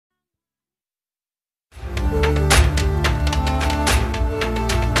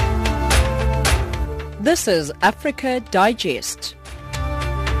This is Africa Digest.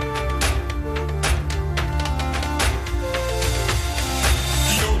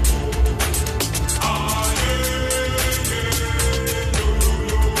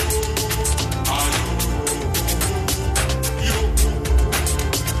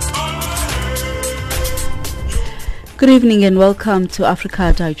 Good evening and welcome to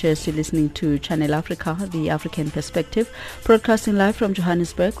Africa Digest. You're listening to Channel Africa, the African perspective, broadcasting live from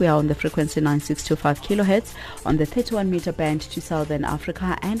Johannesburg. We are on the frequency 9625 kilohertz on the 31 meter band to Southern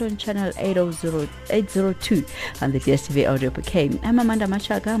Africa and on channel 802 on the DSTV audio bouquet. I'm Amanda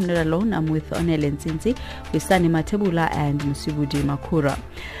Machaga. I'm not alone. I'm with Onele Nzinzi, with Sani Matebula and Musibudi Makura.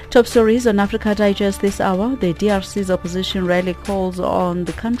 Top stories on Africa Digest this hour. The DRC's opposition rally calls on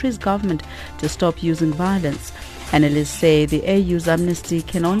the country's government to stop using violence. Analysts say the AU's amnesty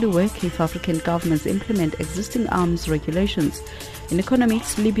can only work if African governments implement existing arms regulations. In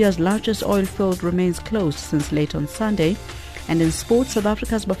economics, Libya's largest oil field remains closed since late on Sunday. And in sports, South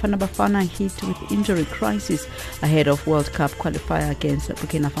Africa's Bafana Bafana hit with injury crisis ahead of World Cup qualifier against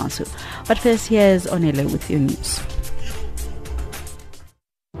Burkina Faso. But first, here's Onele with your news.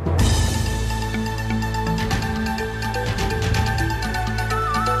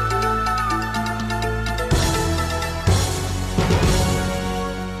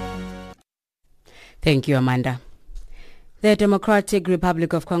 Thank you, Amanda. The Democratic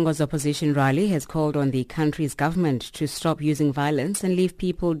Republic of Congo's opposition rally has called on the country's government to stop using violence and leave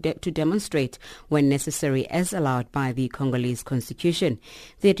people to demonstrate when necessary as allowed by the Congolese constitution.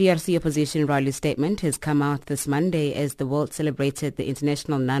 The DRC opposition rally statement has come out this Monday as the world celebrated the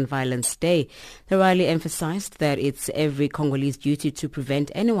International Non-Violence Day. The rally emphasized that it's every Congolese duty to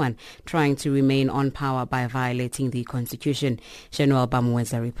prevent anyone trying to remain on power by violating the constitution. Shenuel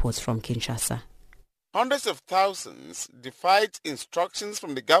Bamweza reports from Kinshasa. Hundreds of thousands defied instructions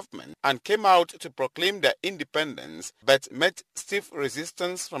from the government and came out to proclaim their independence, but met stiff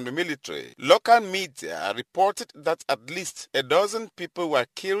resistance from the military. Local media reported that at least a dozen people were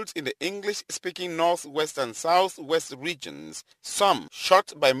killed in the English-speaking northwest and southwest regions, some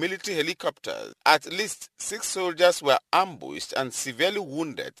shot by military helicopters. At least 6 soldiers were ambushed and severely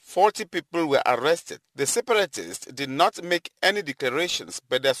wounded. 40 people were arrested. The separatists did not make any declarations,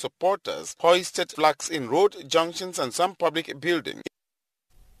 but their supporters hoisted flags in road junctions and some public buildings.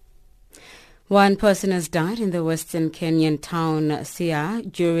 One person has died in the western Kenyan town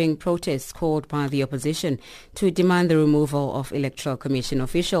Siaya during protests called by the opposition to demand the removal of Electoral Commission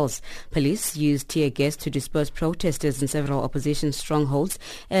officials. Police used tear gas to disperse protesters in several opposition strongholds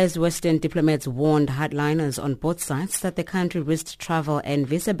as Western diplomats warned hardliners on both sides that the country risked travel and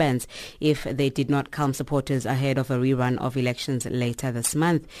visa bans if they did not calm supporters ahead of a rerun of elections later this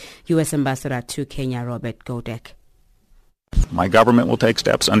month. U.S. Ambassador to Kenya Robert Godek. My government will take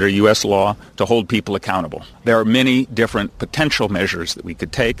steps under U.S. law to hold people accountable. There are many different potential measures that we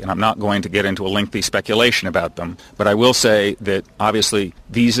could take, and I'm not going to get into a lengthy speculation about them, but I will say that obviously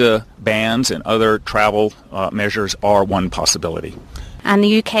visa bans and other travel measures are one possibility. And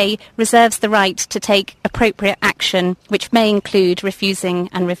the UK reserves the right to take appropriate action, which may include refusing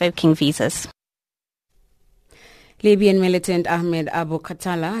and revoking visas. Libyan militant Ahmed Abu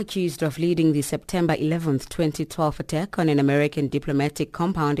Khattala, accused of leading the September 11, 2012 attack on an American diplomatic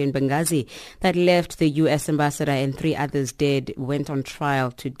compound in Benghazi that left the U.S. ambassador and 3 others dead, went on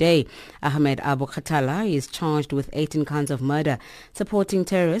trial today. Ahmed Abu Khattala is charged with 18 counts of murder, supporting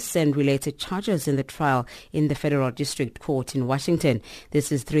terrorists and related charges in the trial in the Federal District Court in Washington.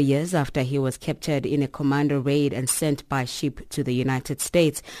 This is 3 years after he was captured in a commando raid and sent by ship to the United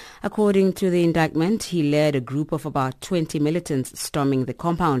States. According to the indictment, he led a group of about 20 militants storming the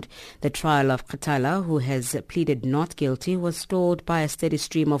compound. The trial of Khattala, who has pleaded not guilty, was stalled by a steady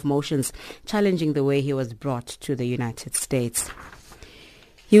stream of motions challenging the way he was brought to the United States.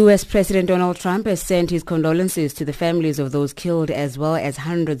 U.S. President Donald Trump has sent his condolences to the families of those killed as well as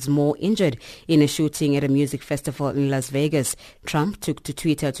hundreds more injured in a shooting at a music festival in Las Vegas. Trump took to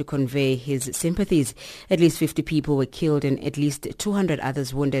Twitter to convey his sympathies. At least 50 people were killed and at least 200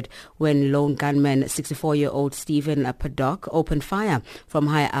 others wounded when lone gunman 64-year-old Stephen Paddock opened fire from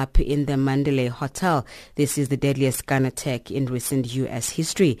high up in the Mandalay Hotel. This is the deadliest gun attack in recent U.S.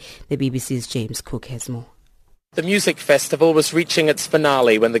 history. The BBC's James Cook has more. The music festival was reaching its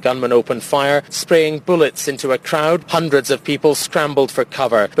finale when the gunman opened fire, spraying bullets into a crowd. Hundreds of people scrambled for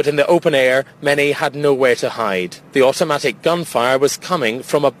cover, but in the open air, many had nowhere to hide. The automatic gunfire was coming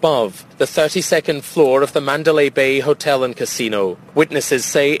from above. the 32nd floor of the Mandalay Bay Hotel and Casino. Witnesses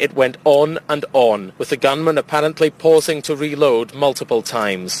say it went on and on, with the gunman apparently pausing to reload multiple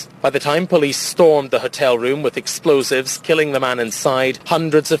times. By the time police stormed the hotel room with explosives, killing the man inside,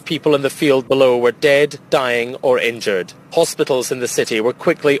 hundreds of people in the field below were dead, dying or injured. Hospitals in the city were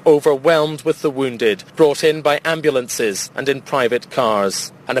quickly overwhelmed with the wounded, brought in by ambulances and in private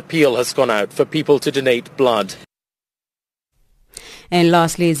cars. An appeal has gone out for people to donate blood. And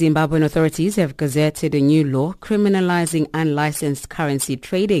lastly, Zimbabwean authorities have gazetted a new law criminalizing unlicensed currency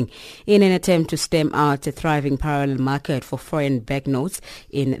trading in an attempt to stem out a thriving parallel market for foreign banknotes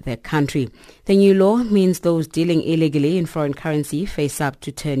in the country. The new law means those dealing illegally in foreign currency face up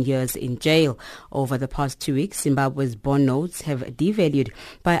to 10 years in jail. Over the past 2 weeks, Zimbabwe's bond notes have devalued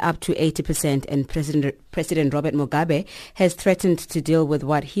by up to 80%, and President Robert Mugabe has threatened to deal with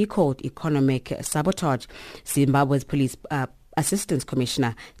what he called economic sabotage. Zimbabwe's police Assistant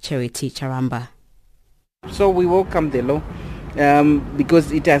Commissioner Charity Charamba. So we welcome the law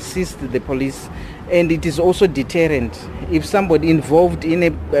because it assists the police, and it is also deterrent. If somebody involved in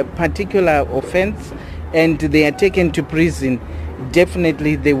a particular offense and they are taken to prison,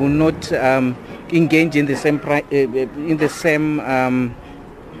 definitely they will not engage in the same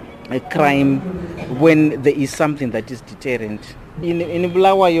crime when there is something that is deterrent. In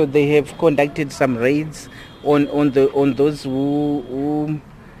Bulawayo, they have conducted some raids on those who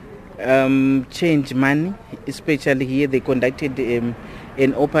change money, especially here. They conducted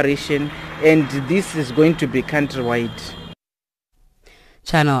an operation, and this is going to be countrywide.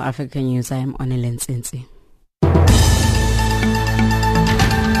 Channel Africa News, I am Onelen Nsinsi.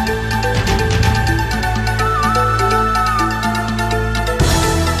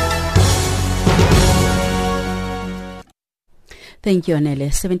 Thank you,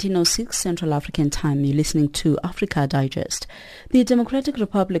 Anele. 17:06 Central African Time. You're listening to Africa Digest. The Democratic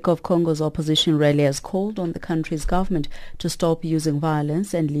Republic of Congo's opposition rally has called on the country's government to stop using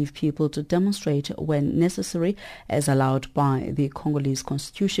violence and leave people to demonstrate when necessary, as allowed by the Congolese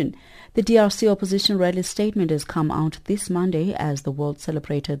constitution. The DRC opposition rally statement has come out this Monday as the world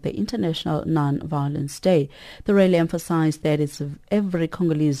celebrated the International Non-Violence Day. The rally emphasized that it's every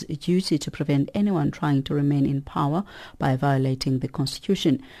Congolese duty to prevent anyone trying to remain in power by violating the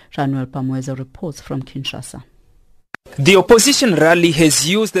constitution. Januel Pamweza reports from Kinshasa. The opposition rally has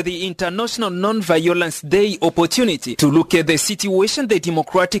used the International Non-Violence Day opportunity to look at the situation the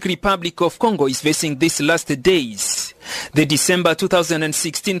Democratic Republic of Congo is facing these last days. The December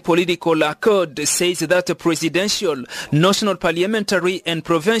 2016 political accord says that presidential, national parliamentary and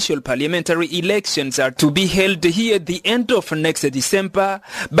provincial parliamentary elections are to be held here at the end of next December,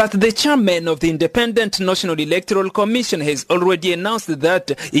 but the chairman of the Independent National Electoral Commission has already announced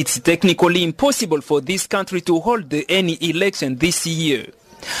that it's technically impossible for this country to hold any election this year.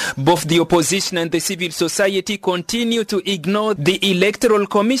 Both the opposition and the civil society continue to ignore the Electoral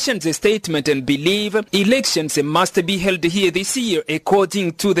Commission's statement and believe elections must be held here this year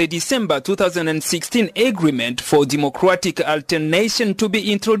according to the December 2016 agreement for democratic alternation to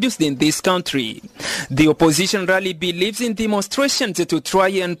be introduced in this country. The opposition rally believes in demonstrations to try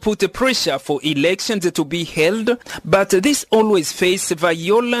and put pressure for elections to be held, but this always faces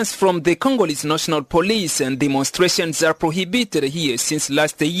violence from the Congolese National Police, and demonstrations are prohibited here since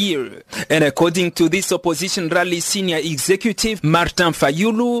last year. And according to this opposition rally senior executive Martin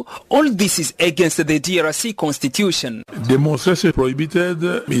Fayulu, all this is against the DRC constitution. Demonstration prohibited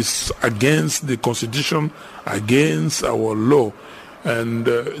is against the constitution, against our law, and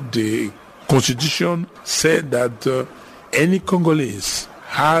the constitution said that any Congolese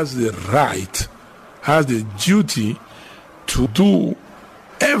has the right, has the duty to do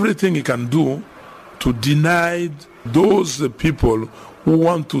everything he can do to deny those people who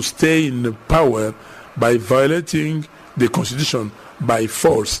want to stay in power by violating the constitution by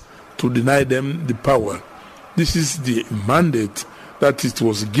force, to deny them the power. This is the mandate that it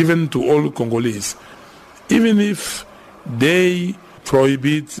was given to all Congolese. Even if they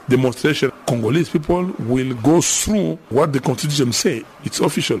prohibit demonstration, Congolese people will go through what the constitution says. It's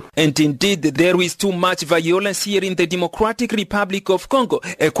official. And indeed, there is too much violence here in the Democratic Republic of Congo,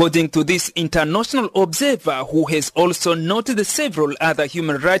 according to this international observer who has also noted several other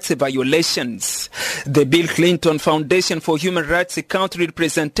human rights violations. The Bill Clinton Foundation for Human Rights country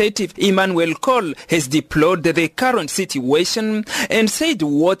representative Emmanuel Cole has deplored the current situation and said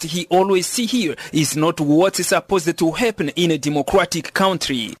what he always see here is not what is supposed to happen in a democratic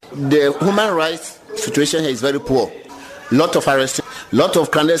country. The human rights situation is very poor. Lot of arrests, lot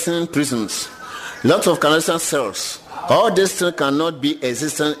of clandestine prisons, lot of clandestine cells. All this cannot be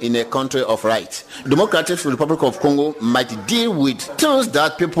existent in a country of rights. Democratic Republic of Congo might deal with things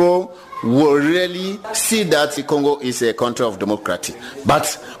that people will really see that the Congo is a country of democracy.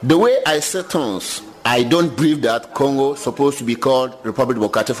 But the way I see things, I don't believe that Congo is supposed to be called Republic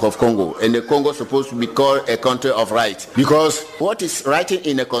Democratic of Congo and the Congo is supposed to be called a country of right. Because what is written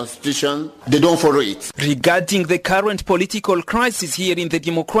in the constitution, they don't follow it. Regarding the current political crisis here in the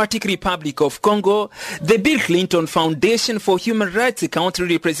Democratic Republic of Congo, the Bill Clinton Foundation for Human Rights country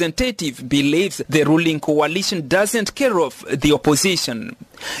representative believes the ruling coalition doesn't care of the opposition.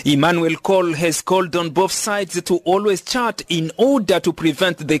 Emmanuel Cole has called on both sides to always chat in order to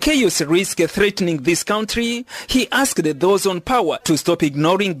prevent the chaos risk threatening this country. He asked those on power to stop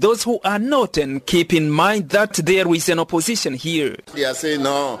ignoring those who are not and keep in mind that there is an opposition here. They are saying,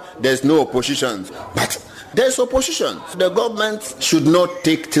 no, there's no opposition. But there's opposition. The government should not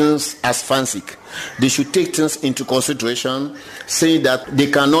take things as fancy. They should take things into consideration, saying that they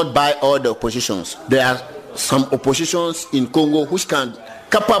cannot buy all the oppositions. There are some oppositions in Congo which can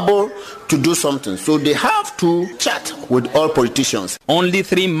capable to do something. So they have to chat with all politicians. Only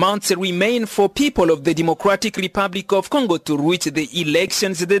 3 months remain for people of the Democratic Republic of Congo to reach the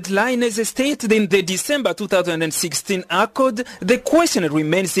elections deadline as stated in the December 2016 Accord. The question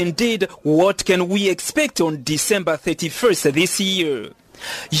remains indeed, what can we expect on December 31st this year?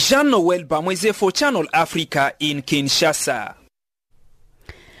 Jean-Noel Bamweze for Channel Africa in Kinshasa.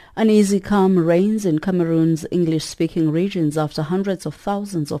 Uneasy calm reigns in Cameroon's English-speaking regions after hundreds of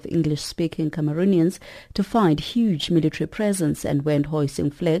thousands of English-speaking Cameroonians defied huge military presence and went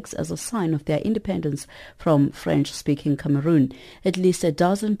hoisting flags as a sign of their independence from French-speaking Cameroon. At least a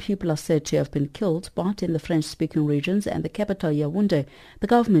dozen people are said to have been killed, but in the French-speaking regions and the capital Yaoundé, the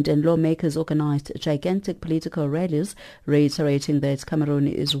government and lawmakers organized gigantic political rallies reiterating that Cameroon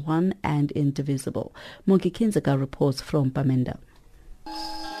is one and indivisible. Mogi Kinzeka reports from Bamenda.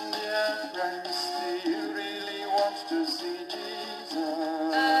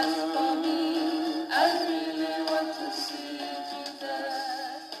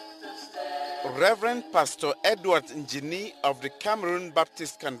 Reverend Pastor Edward Njini of the Cameroon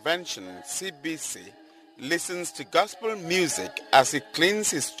Baptist Convention, CBC, listens to gospel music as he cleans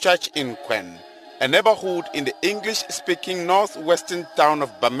his church in Kwen, a neighborhood in the English-speaking northwestern town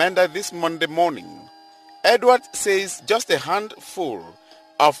of Bamenda this Monday morning. Edward says just a handful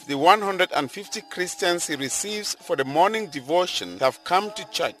of the 150 Christians he receives for the morning devotion have come to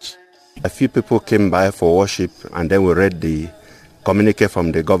church. A few people came by for worship, and then we read the communique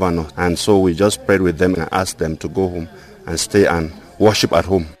from the governor, and so we just prayed with them and asked them to go home and stay and worship at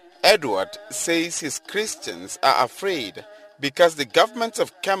home. Edward says his Christians are afraid because the government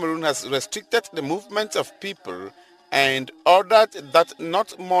of Cameroon has restricted the movement of people and ordered that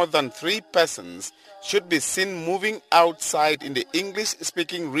not more than 3 persons should be seen moving outside in the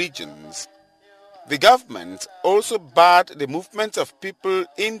English-speaking regions. The government also barred the movement of people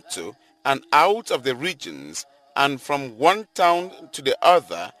into and out of the regions and from one town to the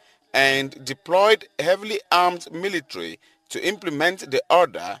other, and deployed heavily armed military to implement the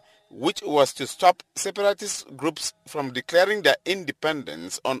order, which was to stop separatist groups from declaring their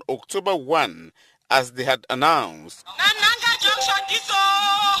independence on October 1, as they had announced.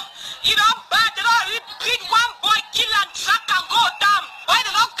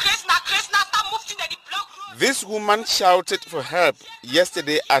 This woman shouted for help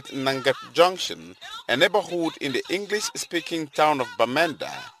yesterday at Nangat Junction, a neighborhood in the English-speaking town of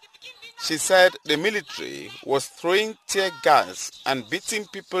Bamenda. She said the military was throwing tear gas and beating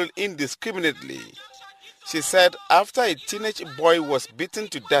people indiscriminately. She said after a teenage boy was beaten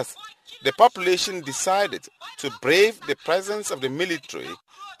to death, the population decided to brave the presence of the military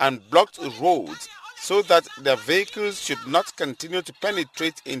and blocked roads so that their vehicles should not continue to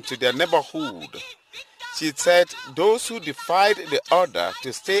penetrate into their neighborhood. She said those who defied the order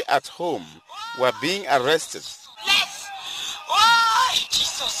to stay at home were being arrested.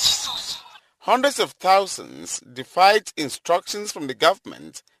 Hundreds of thousands defied instructions from the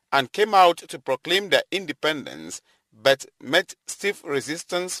government and came out to proclaim their independence, but met stiff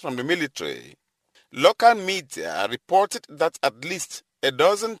resistance from the military. Local media reported that at least a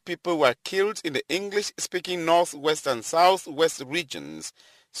dozen people were killed in the English-speaking northwest and southwest regions,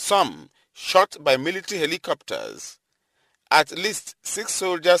 some shot by military helicopters. At least 6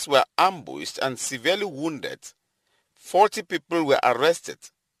 soldiers were ambushed and severely wounded. 40 people were arrested.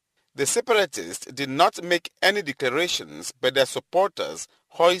 The separatists did not make any declarations, but their supporters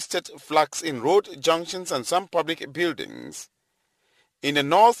hoisted flags in road junctions and some public buildings. In the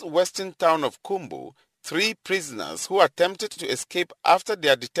northwestern town of Kumbu, 3 prisoners who attempted to escape after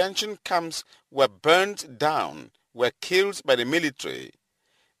their detention camps were burned down were killed by the military.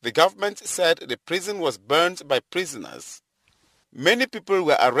 The government said the prison was burned by prisoners. Many people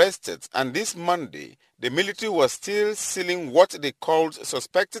were arrested, and this Monday, the military was still sealing what they called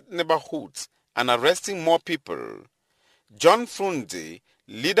suspected neighborhoods and arresting more people. John Frunze,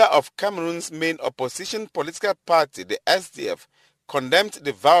 leader of Cameroon's main opposition political party, the SDF, condemned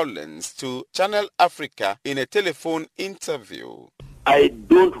the violence to Channel Africa in a telephone interview. I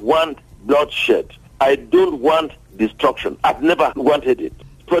don't want bloodshed. I don't want destruction. I've never wanted it.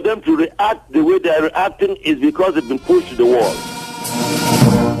 For them to react the way they are reacting is because they've been pushed to the wall.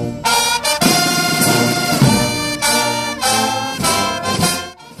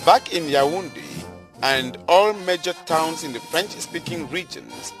 Back in Yaoundé and all major towns in the French-speaking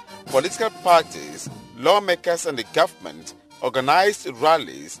regions, political parties, lawmakers and the government organized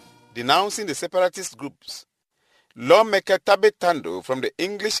rallies denouncing the separatist groups. Lawmaker Tabe Tando from the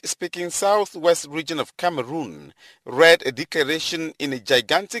English-speaking southwest region of Cameroon read a declaration in a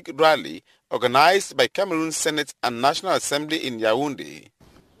gigantic rally organized by Cameroon Senate and National Assembly in Yaoundé.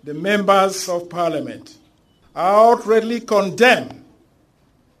 The members of parliament outrightly condemn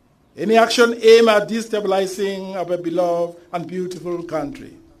any action aimed at destabilizing our beloved and beautiful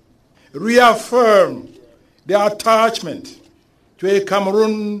country. Reaffirm their attachment to a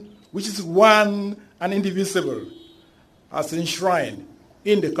Cameroon which is one and indivisible, as enshrined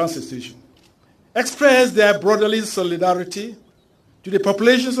in the Constitution. Express their brotherly solidarity to the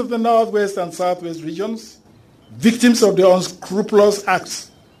populations of the Northwest and Southwest regions, victims of the unscrupulous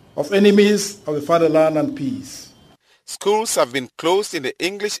acts of enemies of the fatherland and peace. Schools have been closed in the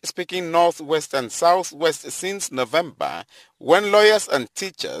English-speaking Northwest and Southwest since November, when lawyers and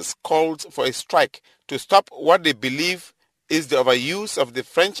teachers called for a strike to stop what they believe is the overuse of the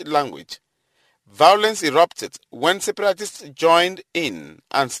French language. Violence erupted when separatists joined in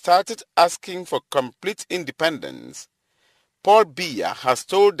and started asking for complete independence. Paul Biya has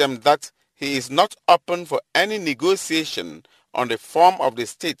told them that he is not open for any negotiation on the form of the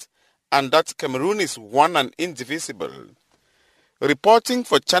state and that Cameroon is one and indivisible. Reporting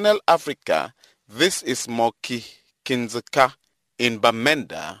for Channel Africa, this is Moki Kinzeka in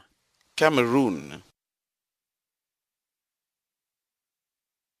Bamenda, Cameroon.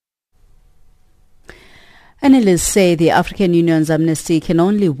 Analysts say the African Union's amnesty can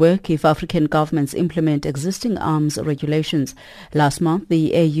only work if African governments implement existing arms regulations. Last month,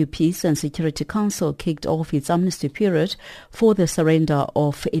 the AU Peace and Security Council kicked off its amnesty period for the surrender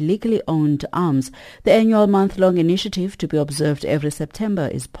of illegally owned arms. The annual month-long initiative to be observed every September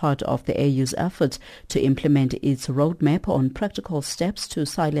is part of the AU's effort to implement its roadmap on practical steps to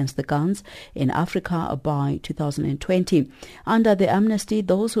silence the guns in Africa by 2020. Under the amnesty,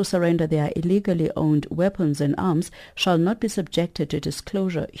 those who surrender their illegally owned weapons and arms shall not be subjected to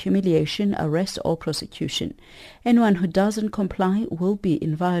disclosure, humiliation, arrest or prosecution. Anyone who doesn't comply will be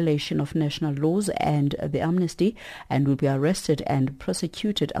in violation of national laws and the amnesty and will be arrested and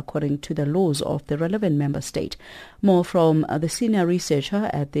prosecuted according to the laws of the relevant member state. More from the senior researcher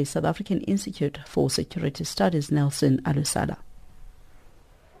at the South African Institute for Security Studies, Nelson Alusala.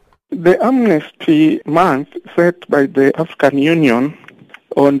 The amnesty month set by the African Union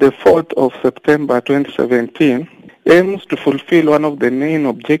on the 4th of September 2017 aims to fulfill one of the main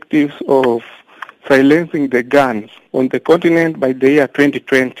objectives of silencing the guns on the continent by the year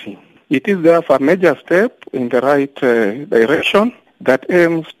 2020. It is therefore a major step in the right direction that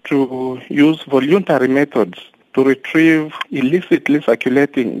aims to use voluntary methods to retrieve illicitly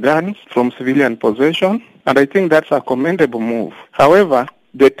circulating guns from civilian possession, and I think that's a commendable move. However,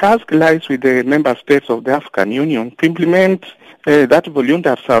 the task lies with the member states of the African Union to implement that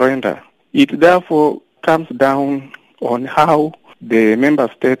voluntary surrender. It therefore comes down on how the member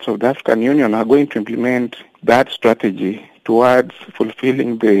states of the African Union are going to implement that strategy towards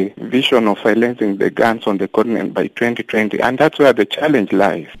fulfilling the vision of silencing the guns on the continent by 2020, and that's where the challenge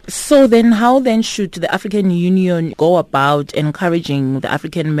lies. So then how then should the African Union go about encouraging the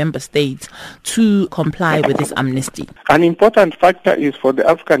African member states to comply with this amnesty? An important factor is for the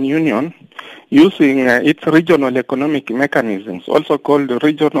African Union using its regional economic mechanisms, also called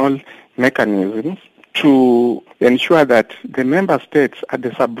regional mechanisms, to ensure that the member states at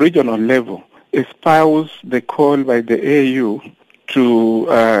the sub-regional level espouse the call by the AU to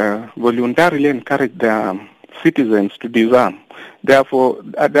voluntarily encourage their citizens to disarm. Therefore,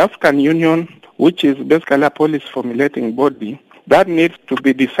 at the African Union, which is basically a policy formulating body, that needs to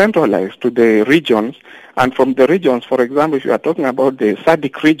be decentralized to the regions. And from the regions, for example, if you are talking about the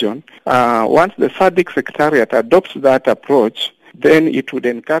SADC region, once the SADC Secretariat adopts that approach, then it would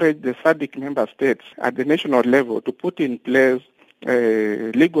encourage the SADC member states at the national level to put in place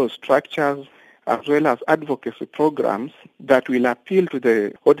legal structures as well as advocacy programs that will appeal to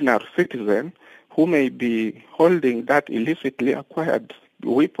the ordinary citizen who may be holding that illicitly acquired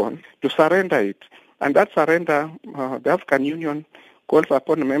weapon to surrender it. And that surrender, the African Union calls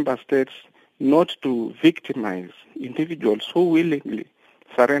upon member states not to victimize individuals who willingly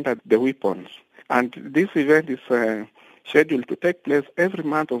surrender the weapons. And this event is scheduled to take place every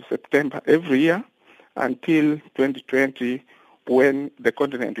month of September every year until 2020, when the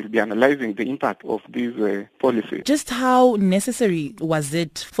continent will be analyzing the impact of these policies. Just how necessary was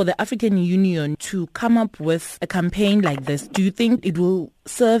it for the African Union to come up with a campaign like this? Do you think it will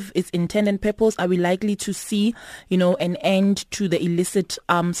serve its intended purpose? Are we likely to see, an end to the illicit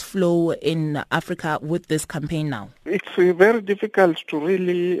arms flow in Africa with this campaign now? It's very difficult to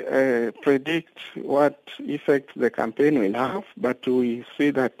really predict what effect the campaign will have, but we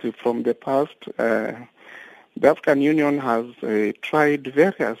see that from the past, the African Union has tried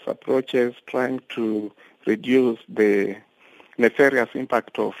various approaches trying to reduce the nefarious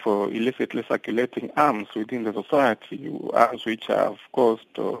impact of illicitly circulating arms within the society, arms which have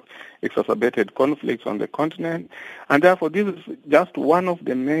caused exacerbated conflicts on the continent. And therefore, this is just one of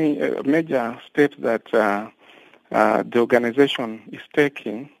the major steps that the organization is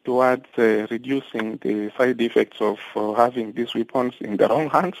taking towards reducing the side effects of having these weapons in their own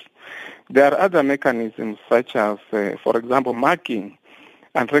hands. There are other mechanisms such as, for example, marking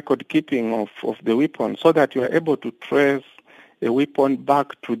and record keeping of the weapon so that you are able to trace a weapon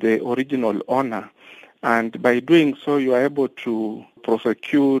back to the original owner. And by doing so, you are able to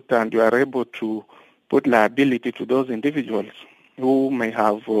prosecute and you are able to put liability to those individuals who may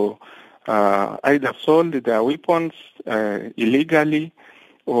have either sold their weapons illegally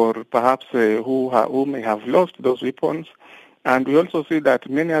or perhaps who may have lost those weapons. And we also see that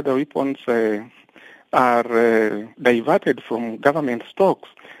many other weapons are diverted from government stocks.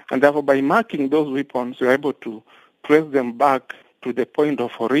 And therefore, by marking those weapons, you're able to trace them back to the point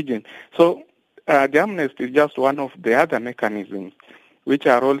of origin. So the amnesty is just one of the other mechanisms which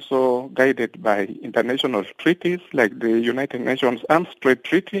are also guided by international treaties like the United Nations Arms Trade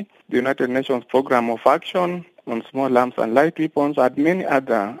Treaty, the United Nations Program of Action on Small Arms and Light Weapons, and many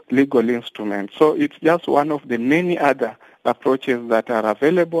other legal instruments. So it's just one of the many other approaches that are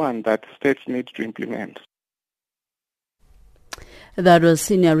available and that states need to implement. That was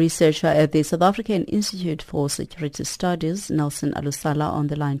senior researcher at the South African Institute for Security Studies, Nelson Alusala, on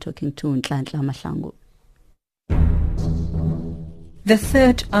the line talking to Nhlanhla Mahlangu. The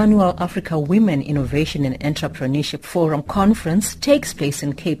third annual Africa Women Innovation and Entrepreneurship Forum conference takes place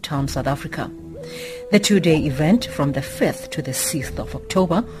in Cape Town, South Africa. The two-day event from the 5th to the 6th of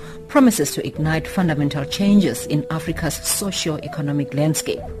October promises to ignite fundamental changes in Africa's socio-economic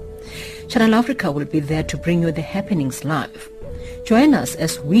landscape. Channel Africa will be there to bring you the happenings live. Join us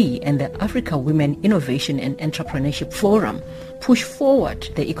as we and the Africa Women Innovation and Entrepreneurship Forum push forward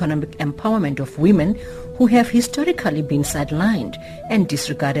the economic empowerment of women who have historically been sidelined and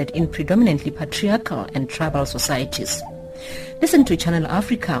disregarded in predominantly patriarchal and tribal societies. Listen to Channel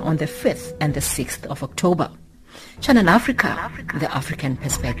Africa on the 5th and the 6th of October. Channel Africa, the African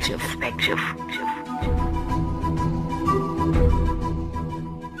perspective.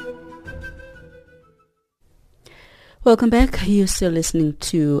 Welcome back. You're still listening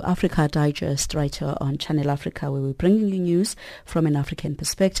to Africa Digest right here on Channel Africa, where we're bringing you news from an African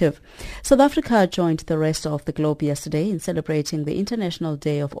perspective. South Africa joined the rest of the globe yesterday in celebrating the International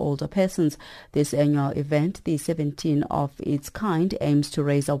Day of Older Persons. This annual event, the 17th of its kind, aims to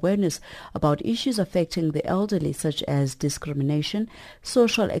raise awareness about issues affecting the elderly, such as discrimination,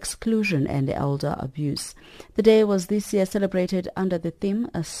 social exclusion, and elder abuse. The day was this year celebrated under the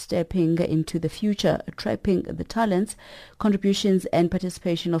theme, Stepping into the Future, Trapping the Talents, Contributions and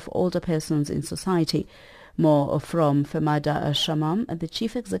Participation of Older Persons in Society. More from Femada Shamam, the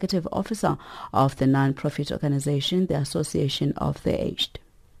Chief Executive Officer of the non-profit organization, the Association of the Aged.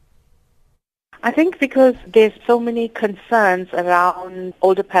 I think because there's so many concerns around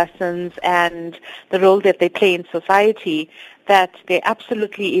older persons and the role that they play in society, that there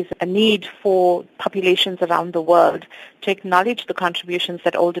absolutely is a need for populations around the world to acknowledge the contributions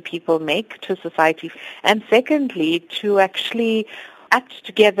that older people make to society, and secondly, to actually act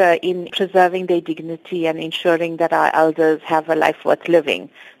together in preserving their dignity and ensuring that our elders have a life worth living.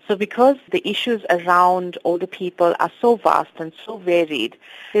 So because the issues around older people are so vast and so varied,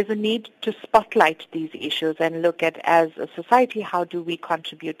 there's a need to spotlight these issues and look at, as a society, how do we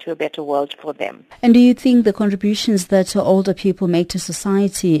contribute to a better world for them. And do you think the contributions that older people make to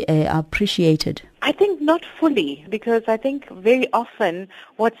society are appreciated? I think not fully, because I think very often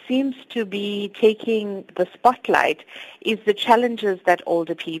what seems to be taking the spotlight is the challenges that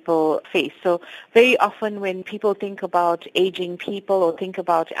older people face. So very often when people think about aging people or think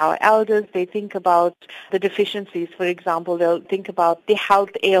about our elders, they think about the deficiencies. For example, they'll think about the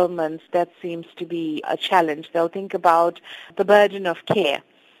health ailments that seems to be a challenge. They'll think about the burden of care.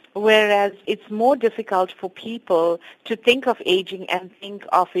 Whereas it's more difficult for people to think of aging and think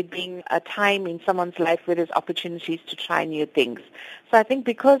of it being a time in someone's life where there's opportunities to try new things. So I think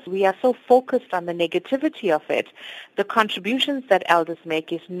because we are so focused on the negativity of it, the contributions that elders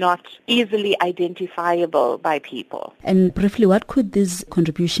make is not easily identifiable by people. And briefly, what could these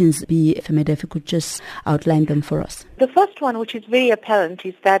contributions be, Femeda, if you could just outline them for us? The first one, which is very apparent,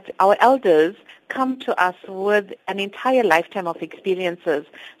 is that our elders come to us with an entire lifetime of experiences.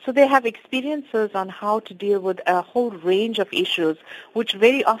 So they have experiences on how to deal with a whole range of issues, which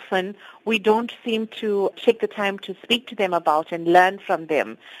very often we don't seem to take the time to speak to them about and learn from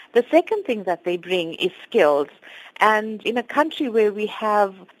them. The second thing that they bring is skills. And in a country where we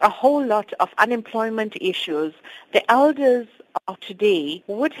have a whole lot of unemployment issues, the elders of today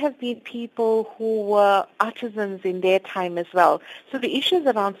would have been people who were artisans in their time as well. So the issues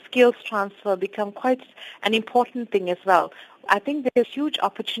around skills transfer become quite an important thing as well. I think there's huge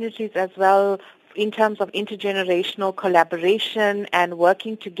opportunities as well in terms of intergenerational collaboration and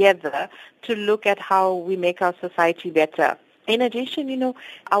working together to look at how we make our society better. In addition,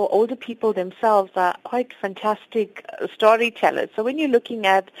 our older people themselves are quite fantastic storytellers. So when you're looking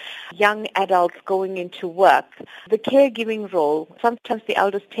at young adults going into work, the caregiving role, sometimes the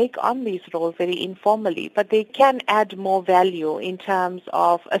elders take on these roles very informally, but they can add more value in terms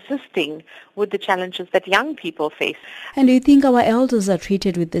of assisting with the challenges that young people face. And do you think our elders are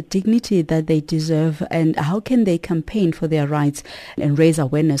treated with the dignity that they deserve, and how can they campaign for their rights and raise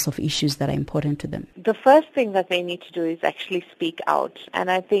awareness of issues that are important to them? The first thing that they need to do is actually speak out.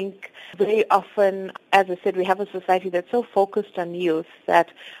 And I think very often, as I said, we have a society that's so focused on youth that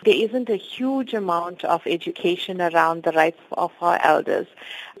there isn't a huge amount of education around the rights of our elders.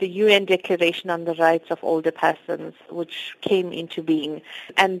 The UN Declaration on the Rights of Older Persons, which came into being,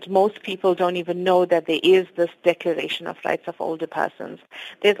 and most people don't even know that there is this Declaration of Rights of Older Persons.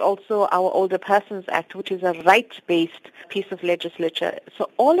 There's also our Older Persons Act, which is a right-based piece of legislature.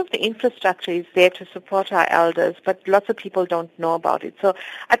 So all of the infrastructure is there to support our elders, but lots of people don't know about it. So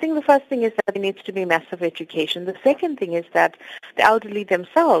I think the first thing is that there needs to be massive education. The second thing is that the elderly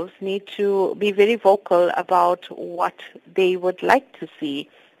themselves need to be very vocal about what they would like to see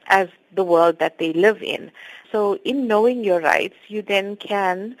as the world that they live in. So in knowing your rights, you then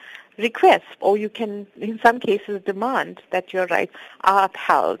can request, or you can, in some cases, demand that your rights are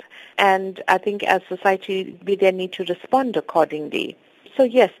upheld. And I think as society, we then need to respond accordingly. So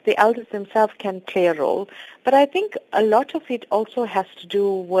yes, the elders themselves can play a role, but I think a lot of it also has to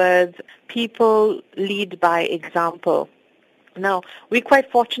do with people lead by example. Now, we're quite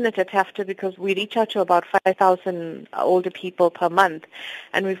fortunate at HAFTA because we reach out to about 5,000 older people per month,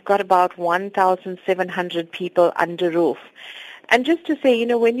 and we've got about 1,700 people under roof. And just to say,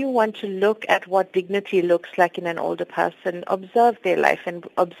 when you want to look at what dignity looks like in an older person, observe their life and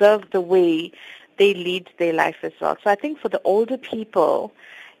observe the way they lead their life as well. So I think for the older people,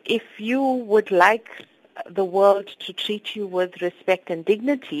 if you would like the world to treat you with respect and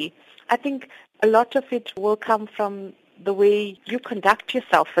dignity, I think a lot of it will come from the way you conduct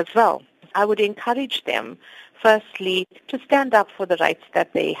yourself as well. I would encourage them, firstly, to stand up for the rights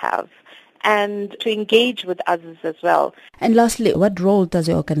that they have and to engage with others as well. And lastly, what role does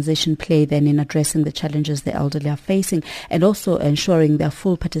your organization play then in addressing the challenges the elderly are facing and also ensuring their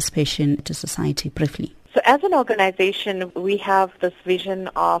full participation to society? Briefly. So as an organization, we have this vision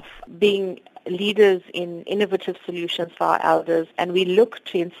of being leaders in innovative solutions for our elders, and we look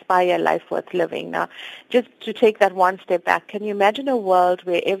to inspire life worth living. Now, just to take that one step back, can you imagine a world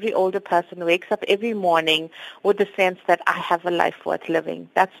where every older person wakes up every morning with the sense that I have a life worth living?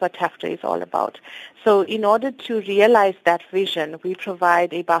 That's what HAFTA is all about. So in order to realize that vision, we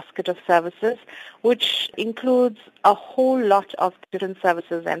provide a basket of services which includes a whole lot of different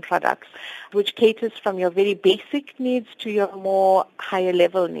services and products, which caters from your very basic needs to your more higher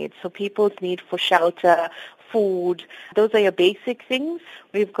level needs. So people's need for shelter, food, those are your basic things.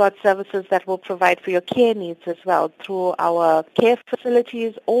 We've got services that will provide for your care needs as well through our care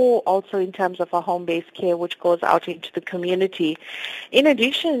facilities, or also in terms of our home-based care, which goes out into the community. In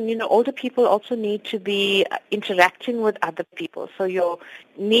addition, older people also need to be interacting with other people. So your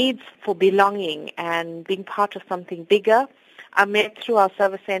needs for belonging and being part of something bigger are met through our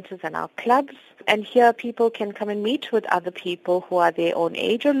service centers and our clubs. And here people can come and meet with other people who are their own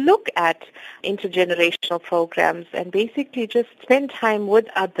age or look at intergenerational programs and basically just spend time with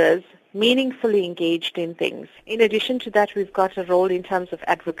others meaningfully engaged in things. In addition to that, we've got a role in terms of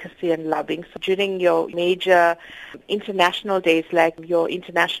advocacy and lobbying. So during your major international days, like your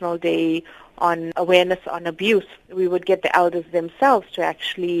International Day on Awareness on Abuse, we would get the elders themselves to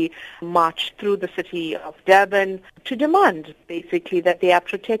actually march through the city of Durban to demand, basically, that they are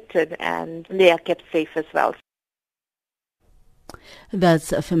protected and they are kept safe as well.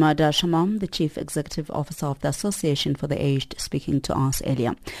 That's Femada Shamam, the Chief Executive Officer of the Association for the Aged, speaking to us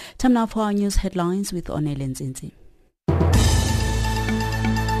earlier. Time now for our news headlines with Onele Nzinzi.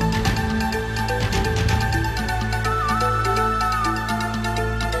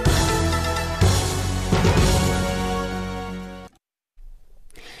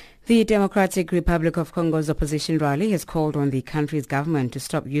 The Democratic Republic of Congo's opposition rally has called on the country's government to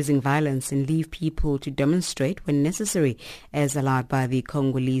stop using violence and leave people to demonstrate when necessary, as allowed by the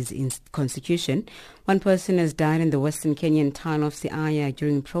Congolese constitution. One person has died in the western Kenyan town of Siaya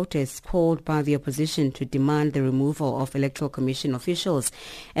during protests called by the opposition to demand the removal of Electoral Commission officials.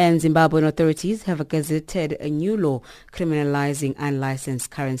 And Zimbabwean authorities have gazetted a new law criminalizing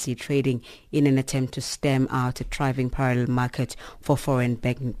unlicensed currency trading in an attempt to stem out a thriving parallel market for foreign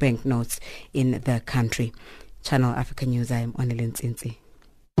banknotes in the country. Channel Africa News, I am Onele Nzinzi.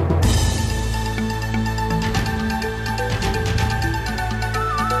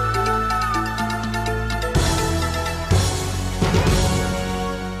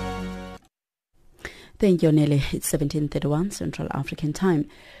 Thank you, Nelly. It's 17:31 Central African Time.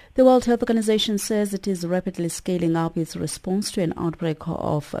 The World Health Organization says it is rapidly scaling up its response to an outbreak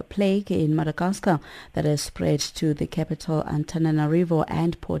of plague in Madagascar that has spread to the capital Antananarivo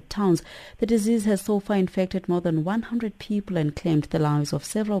and port towns. The disease has so far infected more than 100 people and claimed the lives of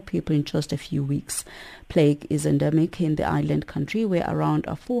several people in just a few weeks. Plague is endemic in the island country, where around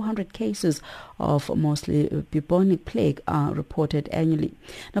 400 cases of mostly bubonic plague are reported annually.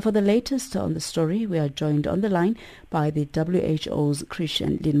 Now, for the latest on the story, we are joined on the line by the WHO's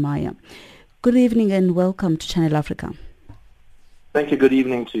Christian Lindmeier. Good evening and welcome to Channel Africa. Thank you. Good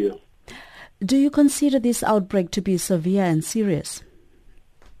evening to you. Do you consider this outbreak to be severe and serious?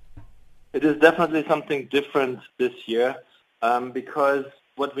 It is definitely something different this year because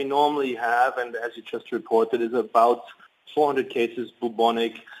what we normally have, and as you just reported, is about 400 cases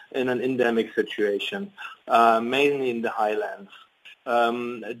bubonic in an endemic situation, mainly in the highlands.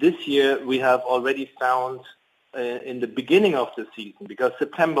 This year we have already found in the beginning of the season, because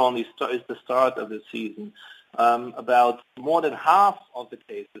September only is the start of the season, about more than half of the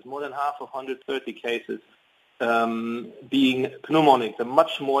cases, more than half of 130 cases being pneumonic, a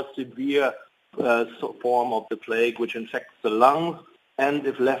much more severe form of the plague, which infects the lungs and,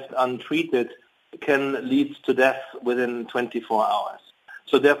 if left untreated, can lead to death within 24 hours.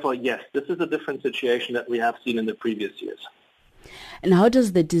 So therefore, yes, this is a different situation that we have seen in the previous years. And how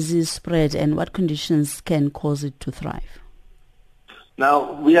does the disease spread, and what conditions can cause it to thrive?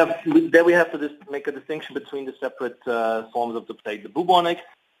 Now, we have to make a distinction between the separate forms of the plague. The bubonic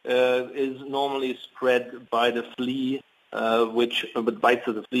is normally spread by the flea, bites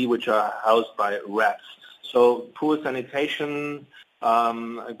of the flea, which are housed by rats. So poor sanitation,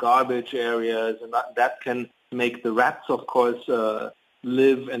 garbage areas, and that can make the rats, of course,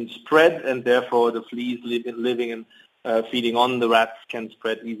 live and spread, and therefore the fleas living and feeding on the rats can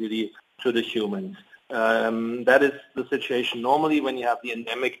spread easily to the humans. That is the situation normally when you have the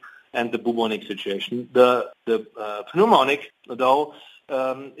endemic and the bubonic situation. The pneumonic, though,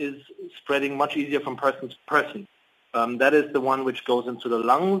 is spreading much easier from person to person. That is the one which goes into the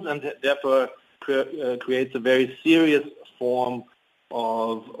lungs and therefore creates a very serious form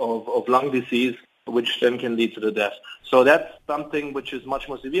of lung disease, which then can lead to the death. So that's something which is much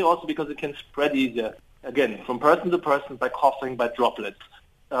more severe, also because it can spread easier, again, from person to person by coughing, by droplets.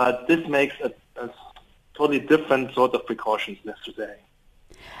 This makes a totally different sort of precautions necessary.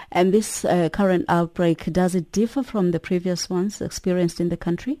 And this current outbreak, does it differ from the previous ones experienced in the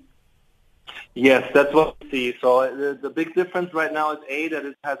country? Yes, that's what we see. So the big difference right now is that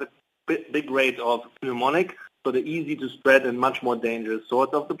it has a big rate of pneumonic, so the easy to spread and much more dangerous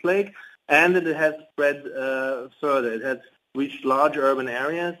sort of the plague, and that it has spread further. It has reached large urban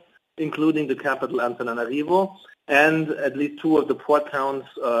areas, including the capital Antananarivo, and at least two of the port towns,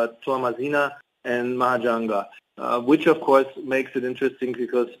 Toamasina and Mahajanga, which of course makes it interesting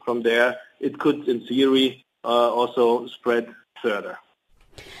because from there it could, in theory, also spread further.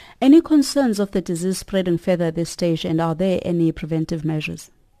 Any concerns of the disease spreading further at this stage, and are there any preventive measures?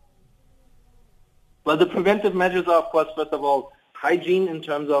 Well, the preventive measures are, of course, first of all, hygiene in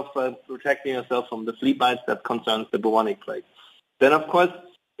terms of protecting yourself from the flea bites that concerns the bubonic plague. Then, of course,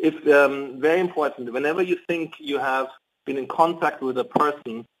 if very important, whenever you think you have been in contact with a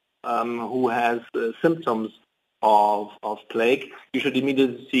person who has symptoms of plague, you should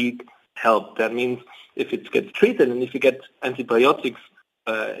immediately seek help. That means if it gets treated and if you get antibiotics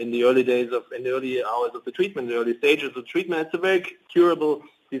in the early hours of the treatment, the early stages of treatment, it's a very curable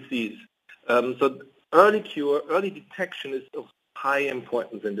disease. So early cure, early detection is of high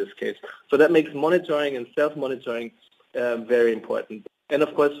importance in this case. So that makes monitoring and self-monitoring very important. And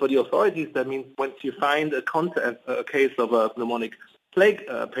of course, for the authorities, that means once you find a case of a pneumonic plague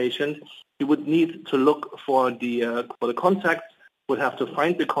patient, you would need to look for the contacts, would have to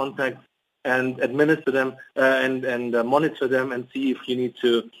find the contacts and administer them and monitor them and see if you need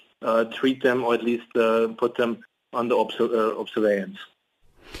to treat them or at least put them under observation.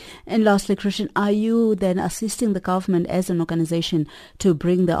 And lastly, Christian, are you then assisting the government as an organization to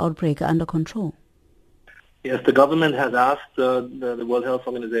bring the outbreak under control? Yes, the government has asked the World Health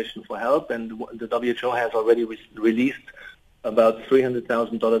Organization for help, and the WHO has already released about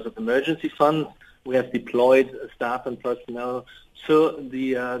 $300,000 of emergency funds. We have deployed staff and personnel to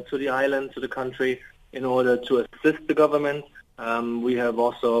the island, to the country, in order to assist the government. We have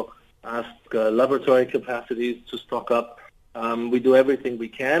also asked laboratory capacities to stock up. We do everything we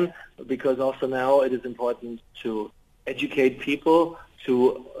can because also now it is important to educate people,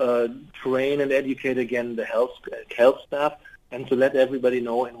 to train and educate again the health staff, and to let everybody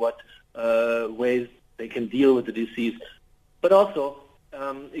know in what ways they can deal with the disease. But also,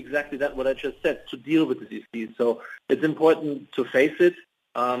 exactly that what I just said, to deal with the disease. So it's important to face it,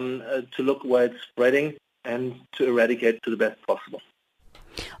 to look where it's spreading, and to eradicate it to the best possible.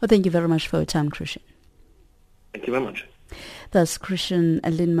 Well, thank you very much for your time, Christian. Thank you very much. That's Christian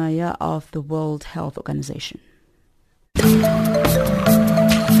Lindmeier of the World Health Organization.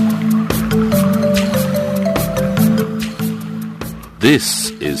 This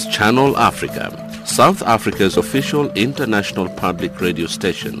is Channel Africa, South Africa's official international public radio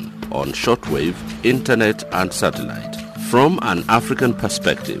station on shortwave, internet and satellite. From an African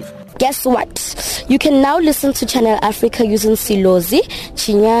perspective. Guess what? You can now listen to Channel Africa using Silozi,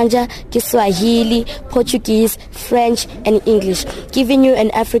 Chinyanja, Kiswahili, Portuguese, French and English, giving you an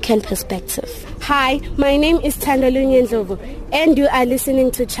African perspective. Hi, my name is Thandolunye Ndlovu, and you are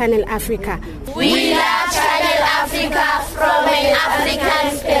listening to Channel Africa. We love Channel Africa from an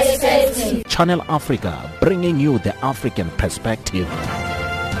African perspective. Channel Africa, bringing you the African perspective.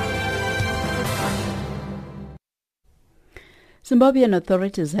 Zimbabwean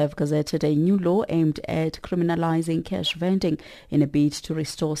authorities have gazetted a new law aimed at criminalizing cash vending in a bid to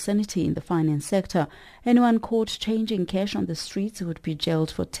restore sanity in the finance sector. Anyone caught changing cash on the streets would be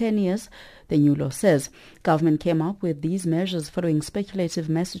jailed for 10 years, the new law says. Government came up with these measures following speculative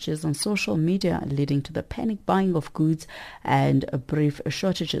messages on social media leading to the panic buying of goods and brief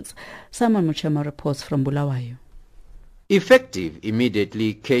shortages. Simon Muchema reports from Bulawayo. Effective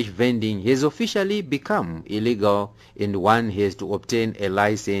immediately, cash vending has officially become illegal and one has to obtain a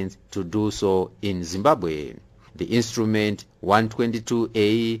license to do so in Zimbabwe. The instrument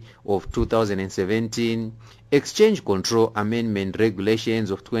 122A of 2017, Exchange Control Amendment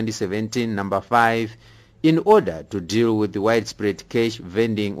Regulations of 2017 number 5, in order to deal with the widespread cash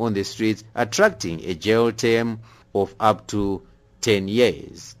vending on the streets, attracting a jail term of up to 10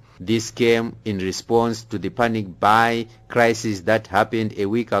 years. This came in response to the panic buy crisis that happened a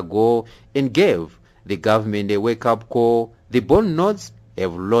week ago and gave the government a wake-up call. The bond notes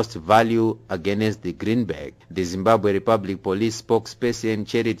have lost value against the greenback. The Zimbabwe Republic Police spokesperson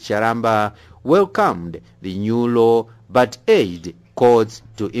Cherit Charamba welcomed the new law but urged courts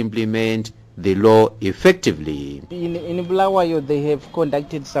to implement the law effectively. In Bulawayo, they have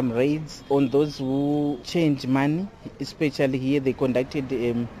conducted some raids on those who change money, especially here they conducted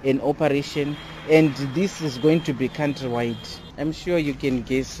an operation, and this is going to be countrywide. I'm sure you can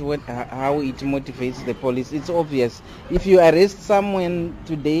guess how it motivates the police. It's obvious. If you arrest someone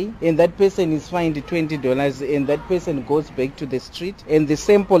today and that person is fined $20 and that person goes back to the street and the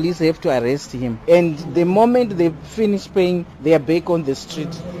same police have to arrest him, and the moment they finish paying, they are back on the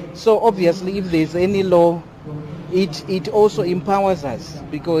street. So obviously if there's any law, it also empowers us,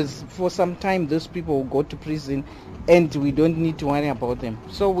 because for some time those people will go to prison and we don't need to worry about them.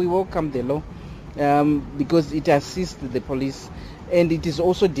 So we welcome the law. Because it assists the police and it is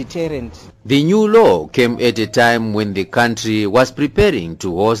also deterrent. The new law came at a time when the country was preparing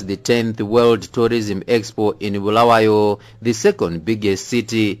to host the 10th World Tourism Expo in Bulawayo, the second biggest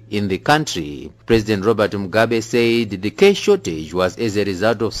city in the country. President Robert Mugabe said the cash shortage was as a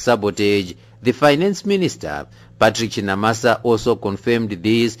result of sabotage The Finance Minister, Patrick Chinamasa, also confirmed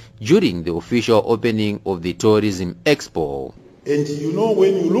this during the official opening of the Tourism Expo. And you know,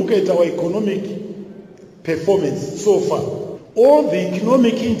 when you look at our economic performance so far, all the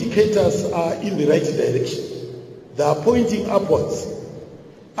economic indicators are in the right direction. They are pointing upwards.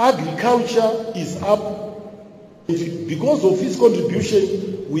 Agriculture is up. Because of its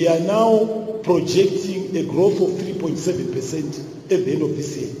contribution, we are now projecting a growth of 3.7% at the end of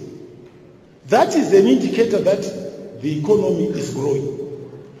this year. That is an indicator that the economy is growing.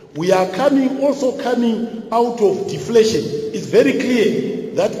 We are also coming out of deflation. It's very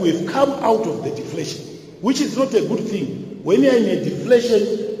clear that we've come out of the deflation, which is not a good thing. When you're in a deflation,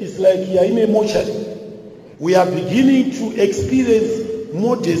 it's like you're in a mortuary. We are beginning to experience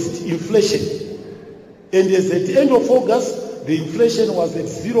modest inflation. And as at the end of August, the inflation was at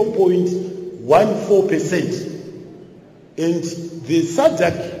 0.14%. And the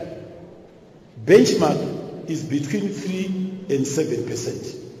SADC benchmark is between 3 and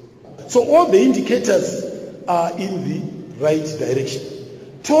 7%. So all the indicators are in the right direction.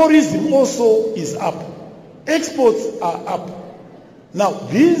 Tourism also is up. Exports are up. Now,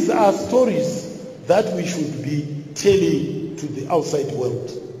 these are stories that we should be telling to the outside world.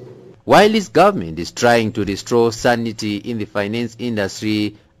 While his government is trying to restore sanity in the finance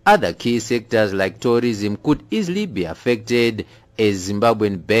industry, other key sectors like tourism could easily be affected as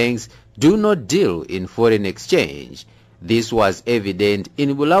Zimbabwean banks do not deal in foreign exchange. This was evident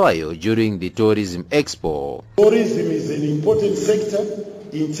in Bulawayo during the Tourism Expo. Tourism is an important sector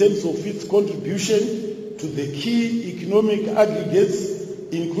in terms of its contribution to the key economic aggregates,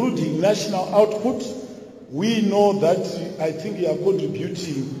 including national output. We know that I think we are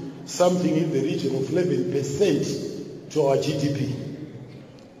contributing something in the region of 11% to our GDP.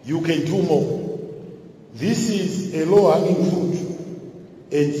 You can do more. This is a low-hanging fruit,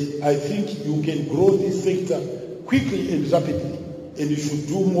 and I think you can grow this sector quickly and rapidly, and you should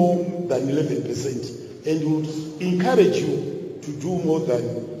do more than 11%. And we would encourage you to do more than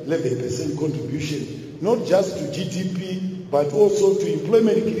 11% contribution, not just to GDP, but also to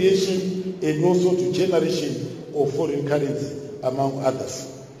employment creation and also to generation of foreign currency, among others.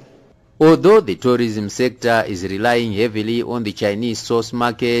 Although the tourism sector is relying heavily on the Chinese source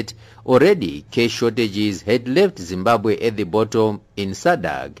market, already cash shortages had left Zimbabwe at the bottom in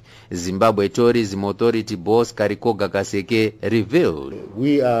SADC. Zimbabwe Tourism Authority boss Karikoga Kaseke revealed.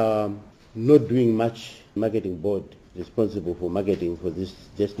 We are not doing much. Marketing board responsible for marketing for this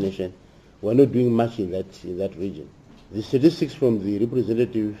destination. We are not doing much in that region. The statistics from the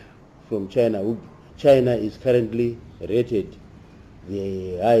representative from China, China is currently rated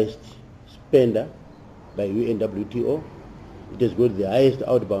the highest spender by UNWTO. It has got the highest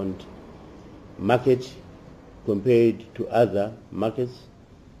outbound market compared to other markets,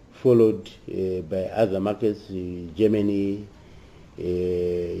 followed by other markets. Germany,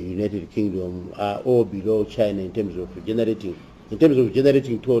 United Kingdom are all below China in terms of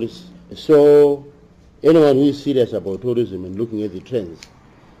generating tourists. So anyone who is serious about tourism and looking at the trends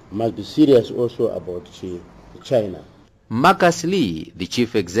must be serious also about China. Marcus Lee, the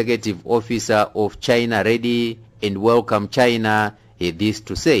Chief Executive Officer of China Ready and Welcome China, had this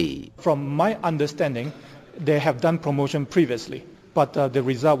to say. From my understanding, they have done promotion previously, but the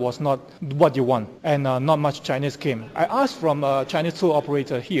result was not what you want, and not much Chinese came. I asked from a Chinese tour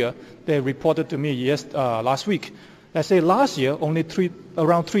operator here. They reported to me last week. They say last year only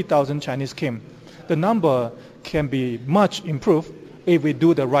around 3,000 Chinese came. The number can be much improved if we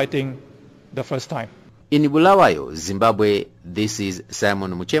do the right thing the first time. In Bulawayo, Zimbabwe, this is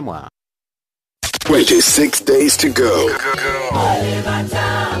Simon Muchemwa. 26 days to go to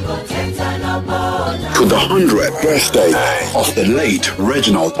the 100th birthday of the late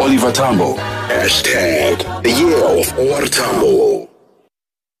Reginald Oliver Tambo. Hashtag the year of OR Tambo.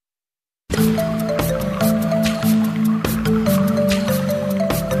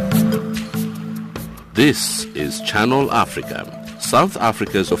 This is Channel Africa, South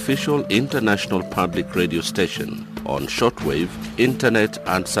Africa's official international public radio station on shortwave, internet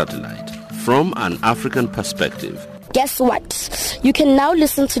and satellite. From an African perspective. Guess what? You can now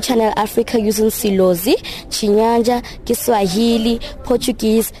listen to Channel Africa using Silozi, Chinyanja, Kiswahili,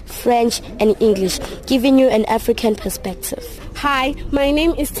 Portuguese, French and English, giving you an African perspective. Hi, my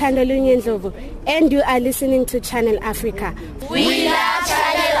name is Tandalunye Ndlovu, and you are listening to Channel Africa. We love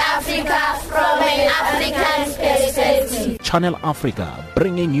Channel Africa from an African perspective. Channel Africa,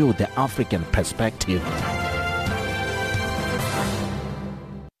 bringing you the African perspective.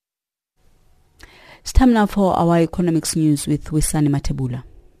 It's time now for our economics news with Wisani Matebula.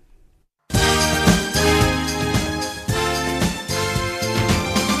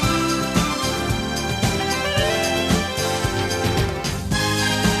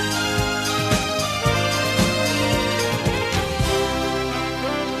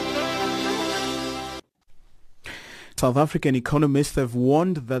 South African economists have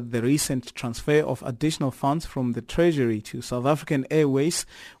warned that the recent transfer of additional funds from the Treasury to South African Airways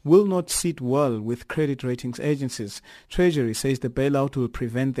will not sit well with credit ratings agencies. Treasury says the bailout will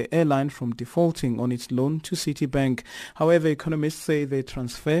prevent the airline from defaulting on its loan to Citibank. However, economists say the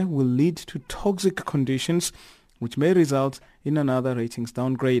transfer will lead to toxic conditions which may result in another ratings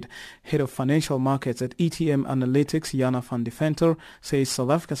downgrade. Head of Financial Markets at ETM Analytics, Jana van de Venter, says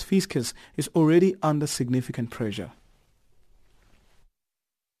South Africa's fiscus is already under significant pressure.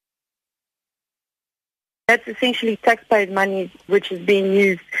 That's essentially taxpayers' money which is being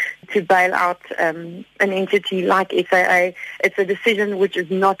used to bail out an entity like SAA. It's a decision which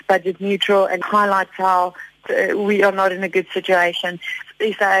is not budget neutral and highlights how we are not in a good situation.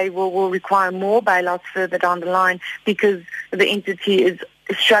 SAA will require more bailouts further down the line because the entity is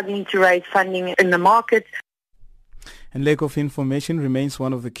struggling to raise funding in the market. And lack of information remains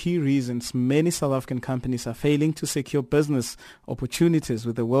one of the key reasons many South African companies are failing to secure business opportunities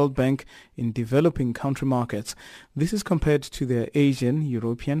with the World Bank in developing country markets. This is compared to their Asian,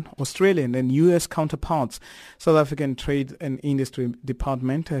 European, Australian and US counterparts. South African Trade and Industry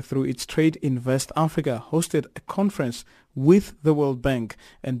Department, through its Trade Invest Africa, hosted a conference with the World Bank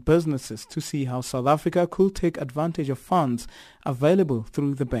and businesses to see how South Africa could take advantage of funds available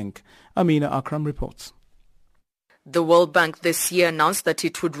through the bank. Amina Akram reports. The World Bank this year announced that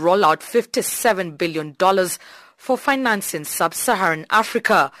it would roll out $57 billion for financing sub-Saharan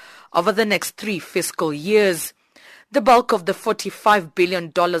Africa over the next 3 fiscal years. The bulk of the $45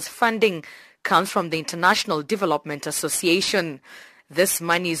 billion funding comes from the International Development Association. This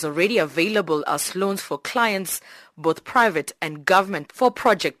money is already available as loans for clients, both private and government, for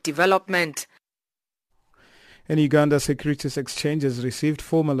project development. And Uganda Securities Exchange has received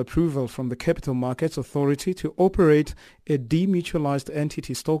formal approval from the Capital Markets Authority to operate a demutualized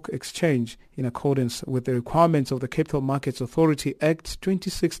entity stock exchange in accordance with the requirements of the Capital Markets Authority Act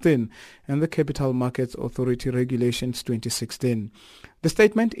 2016 and the Capital Markets Authority Regulations 2016. The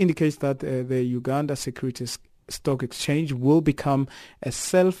statement indicates that the Uganda Securities Stock Exchange will become a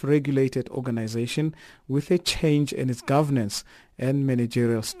self-regulated organization with a change in its governance and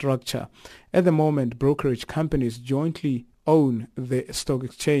managerial structure. At the moment, brokerage companies jointly own the stock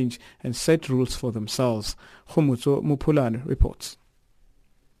exchange and set rules for themselves. Khomutso Mupulane reports.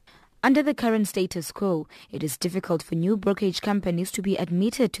 Under the current status quo, it is difficult for new brokerage companies to be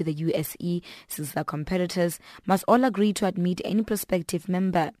admitted to the USE since their competitors must all agree to admit any prospective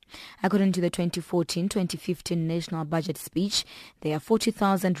member. According to the 2014-2015 National Budget Speech, there are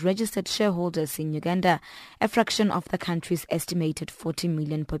 40,000 registered shareholders in Uganda, a fraction of the country's estimated 40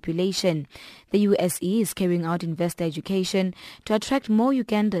 million population. The USE is carrying out investor education to attract more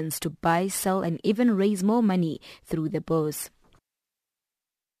Ugandans to buy, sell and even raise more money through the bourse.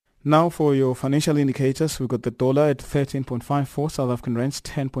 Now for your financial indicators, we've got the dollar at 13.54, South African rands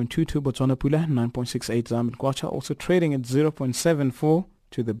 10.22, Botswana Pula 9.68, Zambian Kwacha also trading at 0.74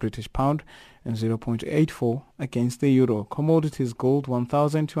 to the British pound and 0.84 against the euro. Commodities: gold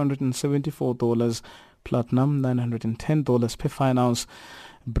 $1,274, platinum $910 per fine ounce.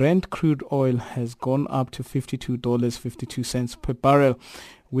 Brent crude oil has gone up to $52.52 per barrel,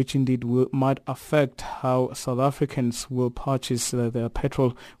 which indeed might affect how South Africans will purchase their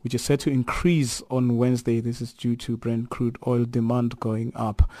petrol, which is set to increase on Wednesday. This is due to Brent crude oil demand going